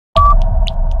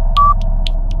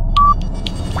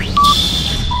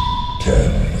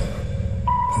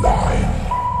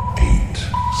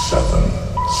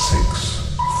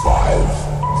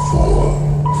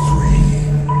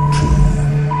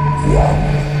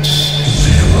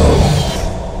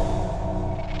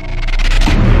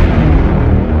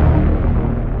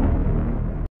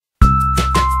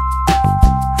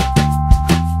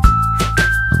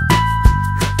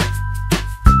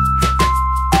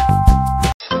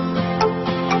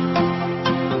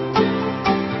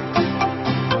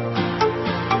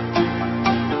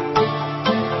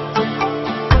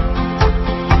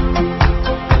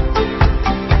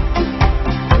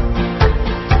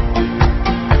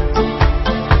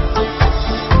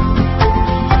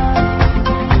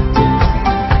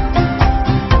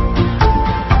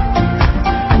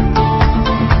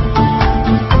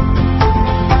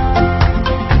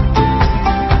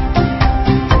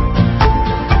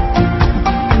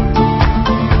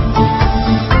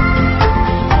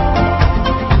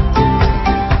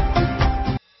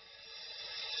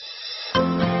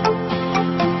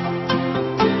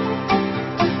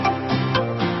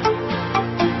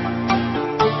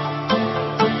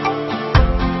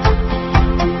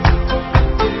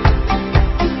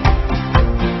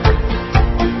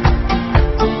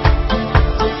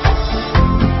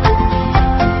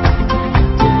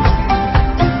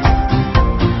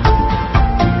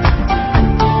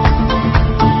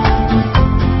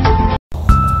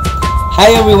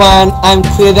Hi everyone, I'm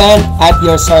Dandan at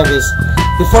your service.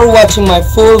 Before watching my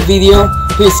full video,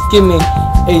 please give me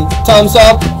a thumbs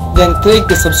up, then click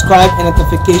the subscribe and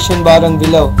notification button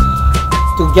below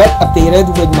to get updated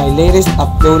with my latest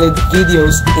uploaded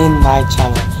videos in my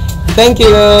channel. Thank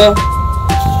you!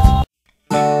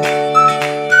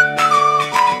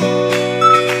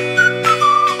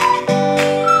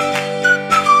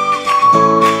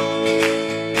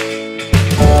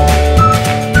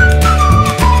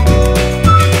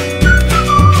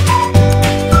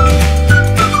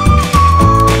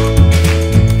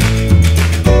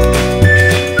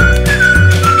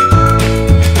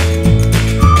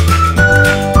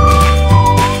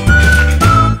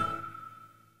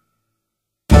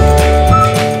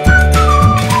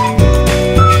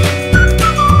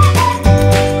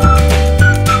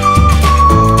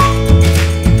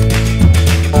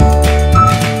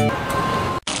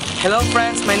 Hello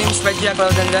friends, my name is Rejie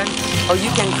Dandan, or you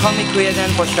can call me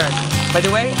Dan for short. By the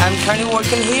way, I'm currently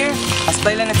working here as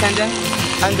playland attendant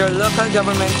under local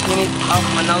government unit of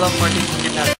Manolo Fortich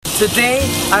Bukidnon. Today,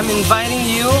 I'm inviting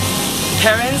you,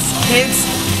 parents, kids,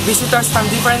 visitors from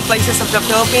different places of the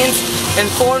Philippines and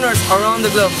foreigners around the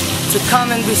globe to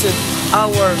come and visit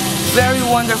our very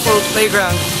wonderful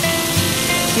playground.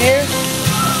 Here,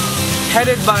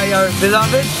 headed by our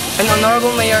beloved and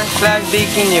honorable Mayor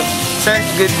Bukidnon. Sir,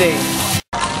 good day.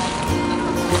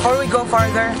 Before we go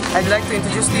further, I'd like to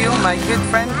introduce to you my good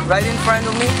friend right in front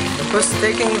of me who's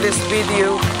taking this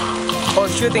video, or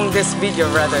shooting this video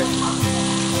rather.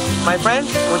 My friend,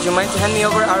 would you mind to hand me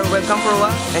over our webcam for a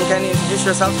while, and can you introduce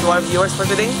yourself to our viewers for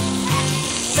today?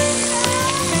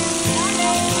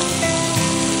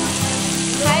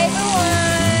 Hi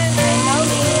everyone, I know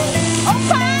you.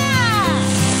 Opa!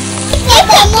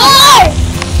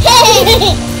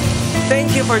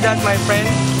 Thank you for that, my friend.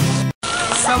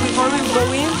 So before we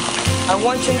go in, I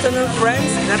want you to know,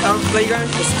 friends, that our playground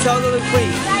is totally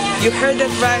free. You heard that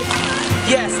right?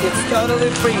 Yes, it's totally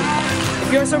free.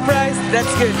 If you're surprised, that's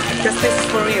good, because this is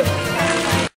for real.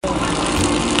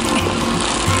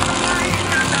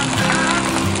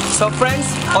 So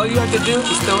friends, all you have to do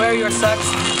is to wear your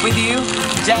socks with you,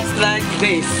 just like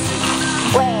this.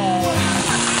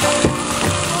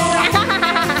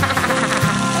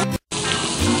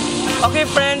 Okay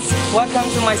friends, welcome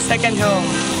to my second home.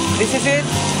 This is it,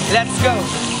 let's go!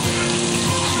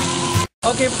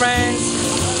 Okay friends,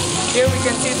 here we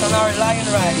can sit on our lion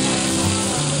ride.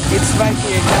 It's right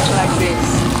here, just like this.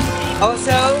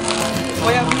 Also,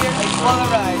 we have here a koala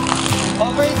ride.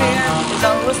 Over there is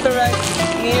our rooster ride,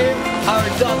 near our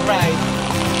dog ride.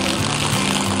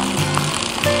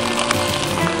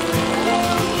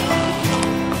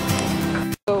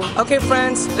 Okay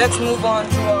friends, let's move on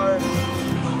to our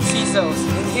seesaws.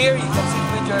 In here you can sit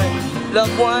with your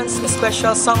loved ones,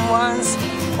 special someones,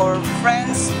 or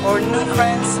friends, or new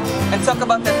friends, and talk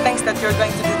about the things that you're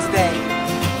going to do today.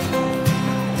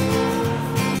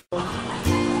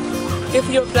 If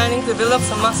you're planning to build up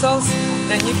some muscles,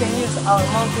 then you can use our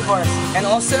monkey bars. And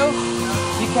also,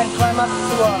 you can climb up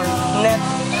to our net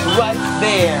right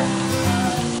there.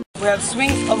 We have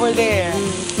swings over there.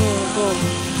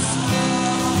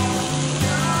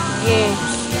 Yeah.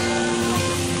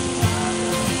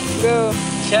 Go.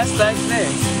 Just like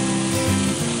this.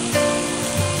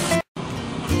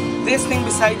 This thing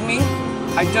beside me,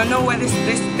 I don't know what is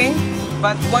this thing,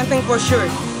 but one thing for sure,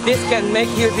 this can make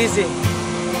you dizzy.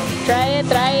 Try it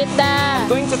now. I'm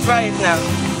going to try it now.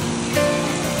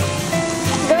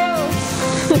 Go!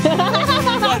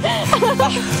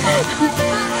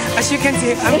 As you can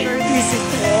see, I'm very dizzy.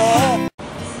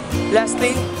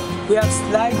 Lastly, we have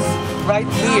slides right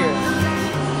here.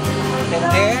 And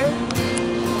there.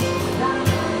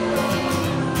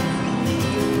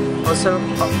 Also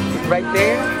right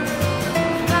there,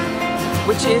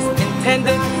 which is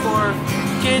intended for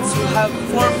kids who have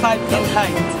 4 or 5 in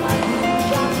height.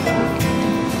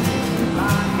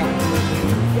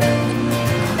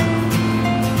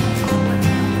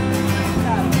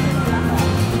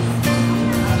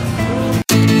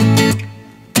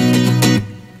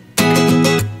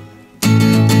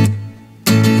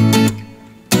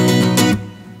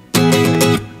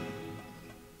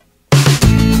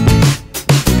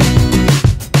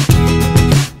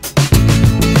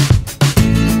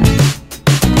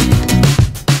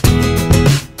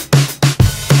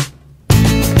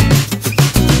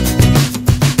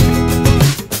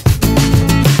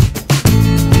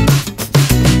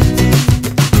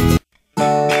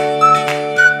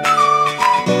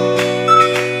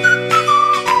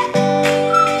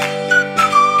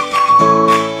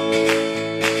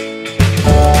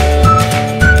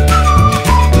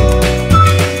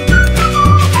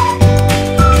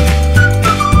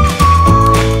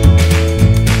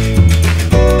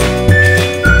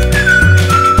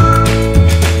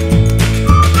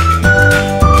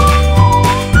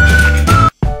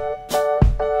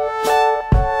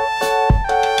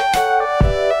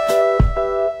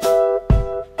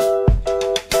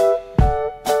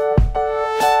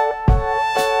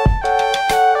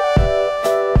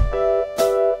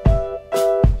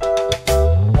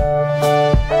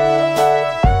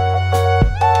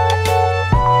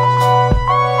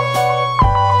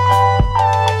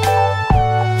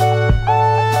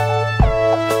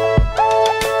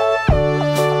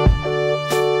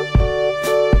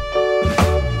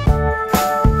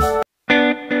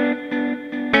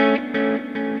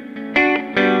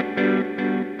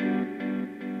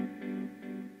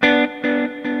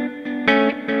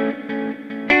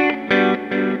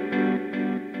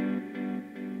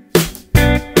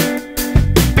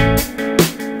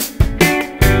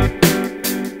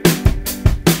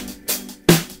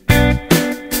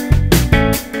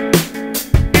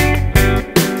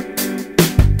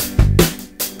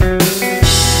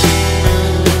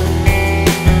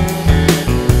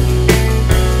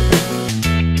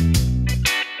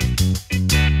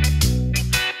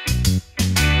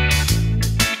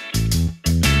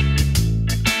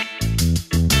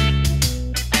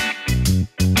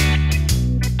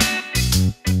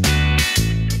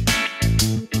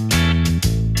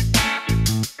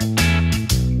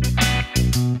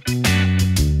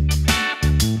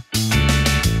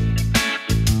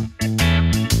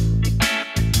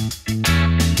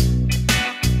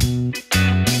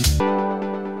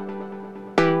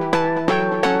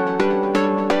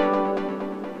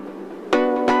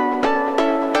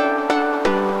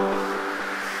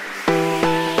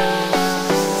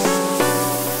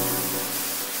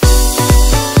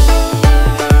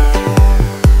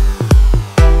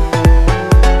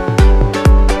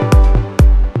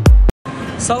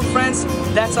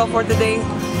 That's all for today.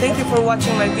 Thank you for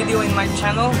watching my video in my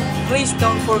channel. Please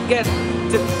don't forget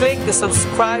to click the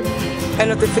subscribe and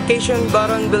notification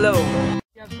button below. If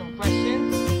you have some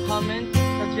questions, comments,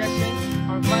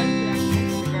 suggestions, or fun